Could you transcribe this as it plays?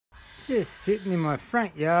Just sitting in my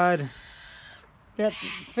front yard, about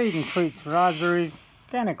feeding Tweets raspberries,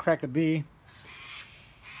 gonna crack a beer,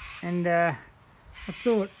 and I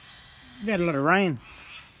thought we had a lot of rain,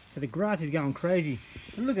 so the grass is going crazy.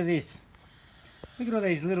 But look at this. Look at all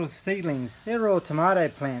these little seedlings. They're all tomato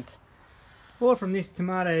plants. All from this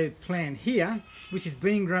tomato plant here, which has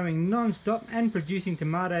been growing non-stop and producing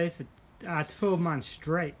tomatoes for 12 months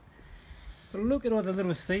straight. But look at all the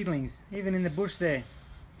little seedlings, even in the bush there.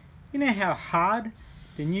 You know how hard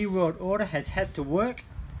the New World Order has had to work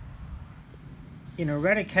in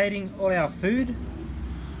eradicating all our food?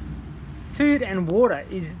 Food and water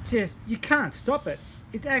is just, you can't stop it.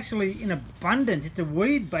 It's actually in abundance. It's a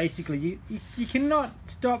weed basically. You cannot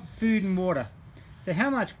stop food and water. So how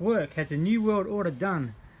much work has the New World Order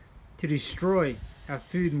done to destroy our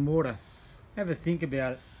food and water? Have a think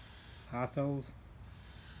about it, assholes.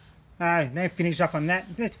 Don't finish up on that.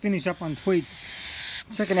 Let's finish up on Tweets.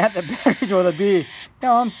 Checking out the berries or the beer.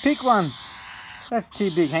 Go on, pick one. That's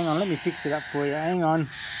too big. Hang on, let me fix it up for you. Hang on.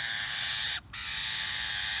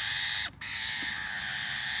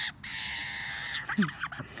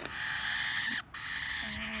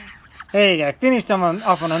 There you go. Finished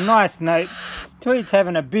off on a nice note. Tweet's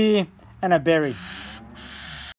having a beer and a berry.